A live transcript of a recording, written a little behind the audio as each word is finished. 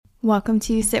Welcome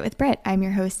to Sit with Britt. I'm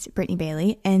your host, Brittany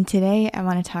Bailey, and today I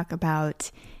want to talk about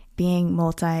being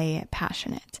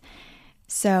multi-passionate.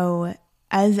 So,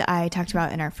 as I talked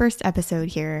about in our first episode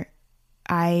here,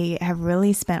 I have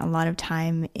really spent a lot of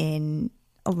time in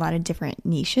a lot of different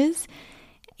niches,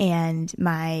 and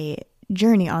my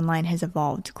journey online has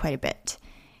evolved quite a bit.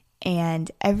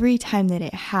 And every time that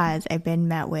it has, I've been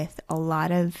met with a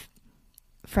lot of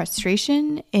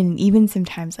frustration and even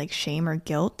sometimes like shame or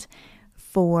guilt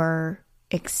for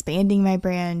expanding my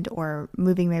brand or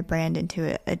moving my brand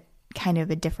into a kind of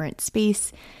a different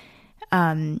space.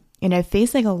 And I've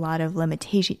faced like a lot of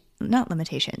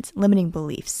limiting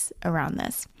beliefs around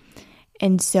this.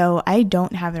 And so I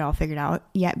don't have it all figured out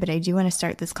yet, but I do want to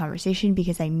start this conversation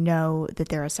because I know that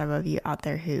there are several of you out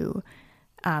there who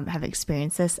have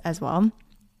experienced this as well.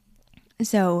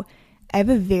 So I have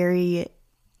a very,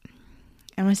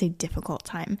 I don't want to say difficult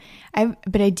time,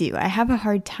 but I do. I have a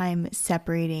hard time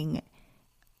separating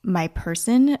my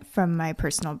person from my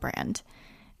personal brand.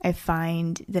 I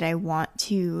find that I want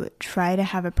to try to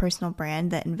have a personal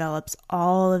brand that envelops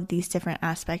all of these different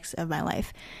aspects of my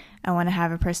life. I want to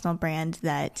have a personal brand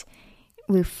that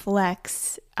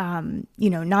reflects,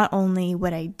 not only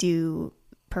what I do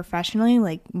professionally,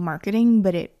 like marketing,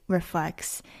 but it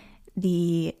reflects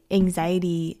the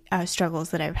anxiety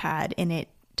struggles that I've had, and it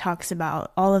talks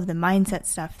about all of the mindset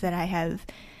stuff that I have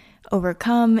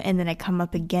overcome and that I come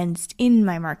up against in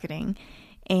my marketing.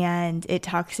 And it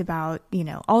talks about,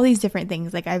 all these different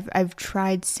things. Like I've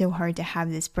tried so hard to have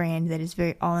this brand that is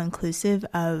very all-inclusive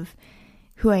of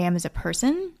who I am as a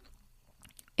person.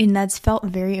 And that's felt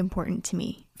very important to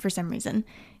me for some reason.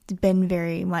 It's been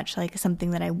very much like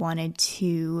something that I wanted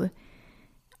to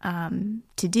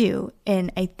do.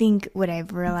 And I think what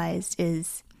I've realized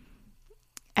is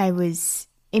I was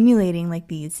emulating like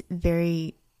these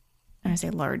very, I don't say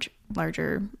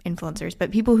larger influencers,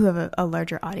 but people who have a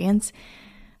larger audience.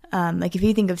 Like if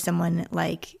you think of someone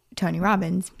like Tony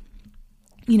Robbins,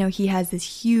 he has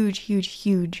this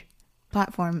huge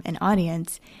platform and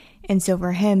audience. And so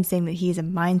for him saying that he's a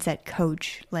mindset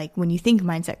coach, like when you think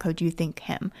mindset coach, you think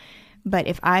him. But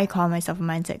if I call myself a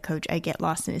mindset coach, I get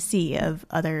lost in a sea of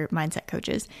other mindset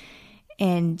coaches.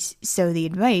 And so the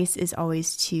advice is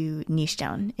always to niche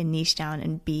down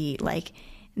and be like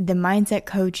the mindset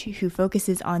coach who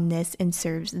focuses on this and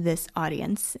serves this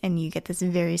audience. And you get this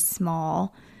very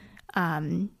small,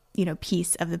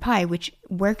 piece of the pie, which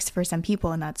works for some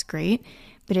people, and that's great.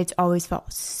 But it's always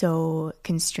felt so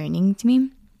constraining to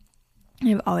me. And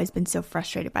I've always been so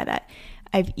frustrated by that.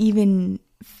 I've even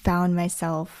found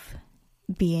myself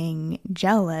being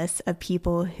jealous of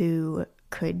people who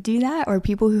could do that, or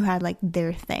people who had like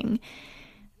their thing.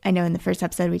 I know in the first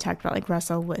episode we talked about like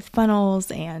Russell with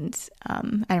funnels, and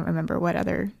I don't remember what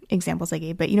other examples I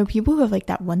gave, but people who have like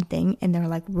that one thing and they're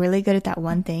like really good at that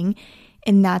one thing,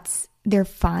 and they're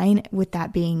fine with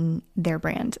that being their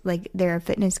brand. Like they're a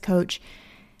fitness coach,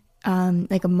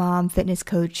 like a mom fitness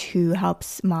coach who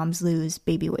helps moms lose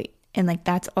baby weight, and like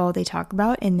that's all they talk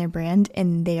about in their brand,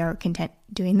 and they are content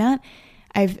doing that.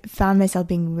 I've found myself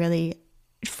being really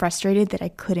frustrated that I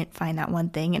couldn't find that one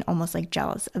thing, and almost like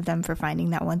jealous of them for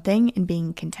finding that one thing and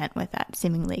being content with that,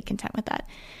 seemingly content with that.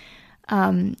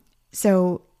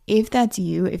 So if that's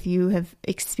you, if you have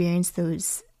experienced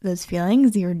those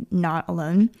feelings, you're not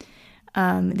alone.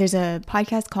 There's a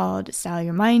podcast called Style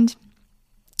Your Mind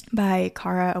by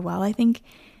Cara Awell, I think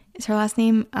is her last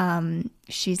name.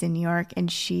 She's in New York,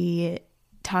 and she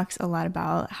talks a lot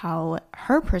about how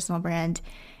her personal brand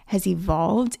has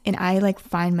evolved. And I like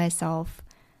find myself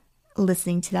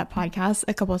listening to that podcast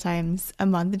a couple of times a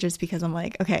month just because I'm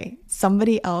like, okay,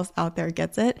 somebody else out there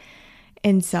gets it.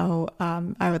 And so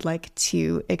I would like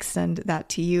to extend that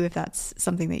to you if that's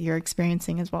something that you're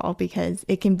experiencing as well, because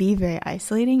it can be very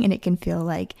isolating and it can feel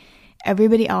like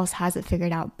everybody else has it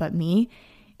figured out but me.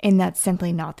 And that's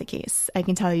simply not the case. I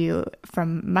can tell you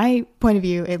from my point of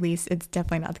view, at least, it's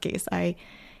definitely not the case. I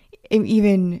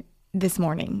even this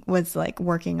morning was like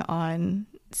working on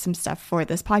some stuff for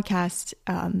this podcast.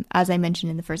 As I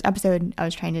mentioned in the first episode, I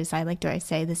was trying to decide, like, do I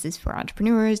say this is for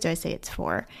entrepreneurs? Do I say it's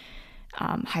for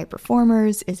high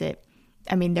performers?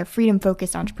 They're freedom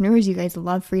focused entrepreneurs. You guys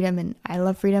love freedom and I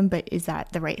love freedom, but is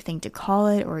that the right thing to call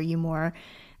it? Or are you more,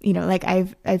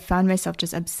 I've found myself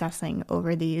just obsessing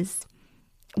over these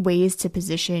ways to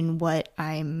position what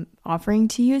I'm offering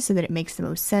to you so that it makes the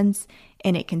most sense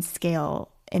and it can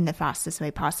scale in the fastest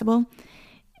way possible.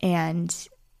 And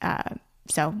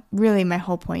so really my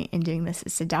whole point in doing this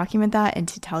is to document that and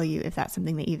to tell you if that's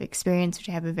something that you've experienced, which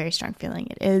I have a very strong feeling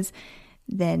it is,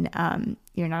 then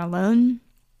you're not alone.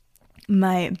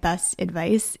 My best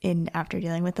advice after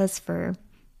dealing with this for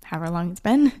however long it's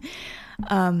been,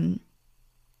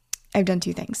 I've done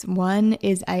two things. One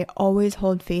is I always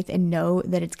hold faith and know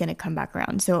that it's going to come back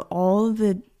around. So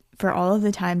for all of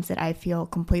the times that I feel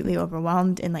completely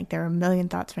overwhelmed and like there are a million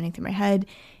thoughts running through my head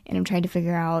and I'm trying to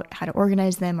figure out how to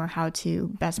organize them or how to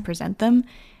best present them,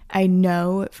 I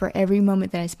know for every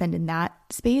moment that I spend in that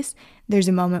space, there's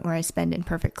a moment where I spend in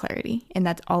perfect clarity. And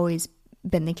that's always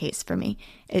been the case for me.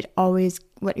 It always,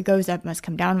 what goes up must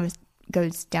come down, what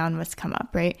goes down must come up,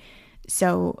 right?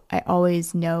 So I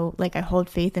always know, like I hold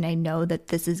faith and I know that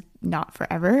this is not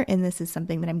forever and this is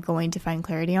something that I'm going to find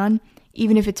clarity on,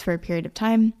 even if it's for a period of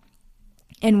time.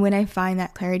 And when I find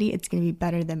that clarity, it's going to be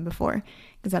better than before,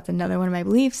 because that's another one of my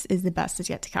beliefs is the best is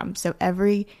yet to come. So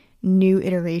every new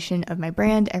iteration of my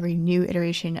brand, every new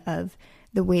iteration of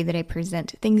the way that I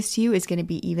present things to you is going to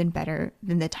be even better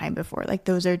than the time before. Like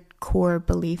those are core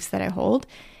beliefs that I hold.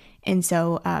 And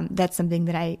so that's something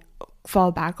that I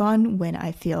fall back on when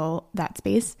I feel that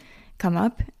space come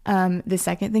up. The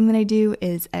second thing that I do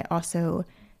is I also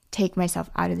take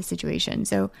myself out of the situation.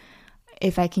 So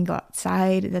if I can go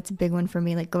outside, that's a big one for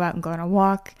me. Like go out and go on a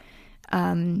walk,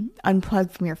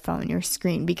 unplug from your phone, your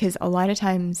screen, because a lot of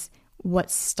times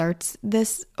what starts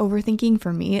this overthinking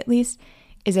for me at least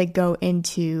is I go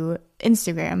into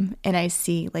Instagram and I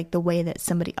see like the way that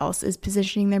somebody else is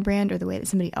positioning their brand or the way that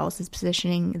somebody else is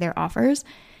positioning their offers.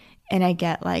 And I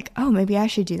get like, oh, maybe I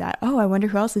should do that. Oh, I wonder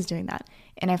who else is doing that.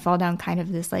 And I fall down kind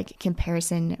of this like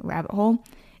comparison rabbit hole,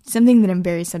 something that I'm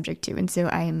very subject to. And so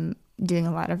I am doing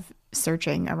a lot of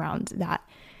searching around that.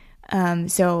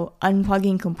 So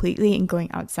unplugging completely and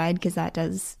going outside, because that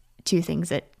does two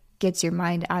things. It gets your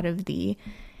mind out of the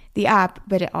app,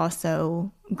 but it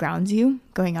also grounds you.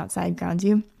 Going outside grounds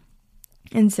you.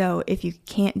 And so if you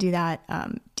can't do that,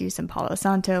 do some Palo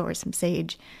Santo or some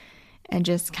sage and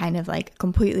just kind of like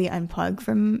completely unplug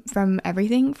from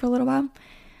everything for a little while.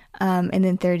 And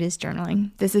then third is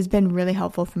journaling. This has been really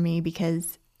helpful for me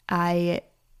because I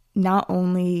not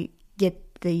only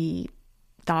get the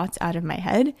thoughts out of my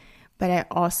head, but I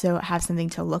also have something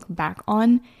to look back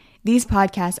on. These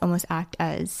podcasts almost act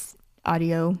as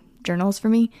audio journals for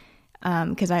me,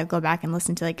 because I go back and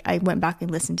listen to, like, I went back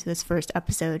and listened to this first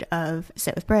episode of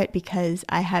Sit with Britt because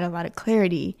I had a lot of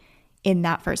clarity in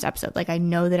that first episode. Like, I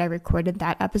know that I recorded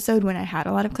that episode when I had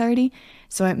a lot of clarity,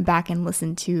 so I went back and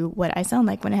listened to what I sound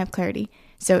like when I have clarity.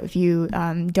 So if you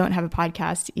don't have a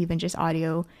podcast, even just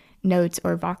audio notes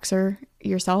or Voxer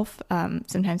yourself,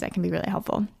 sometimes that can be really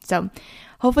helpful. So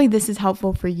hopefully this is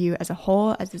helpful for you as a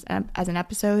whole, as an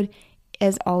episode.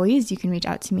 As always, you can reach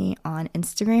out to me on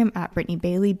Instagram at Brittany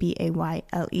Bailey, Bayley,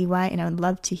 and I would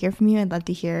love to hear from you. I'd love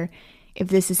to hear if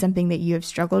this is something that you have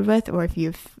struggled with, or if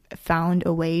you've found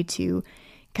a way to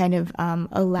kind of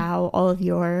allow all of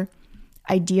your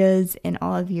ideas and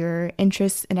all of your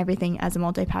interests and everything as a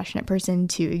multi-passionate person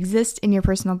to exist in your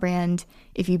personal brand.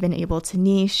 If you've been able to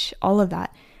niche, all of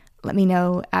that, let me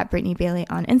know at Brittany Bailey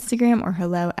on Instagram or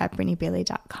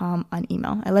hello@brittanybailey.com on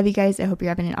email. I love you guys. I hope you're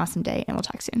having an awesome day, and we'll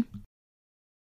talk soon.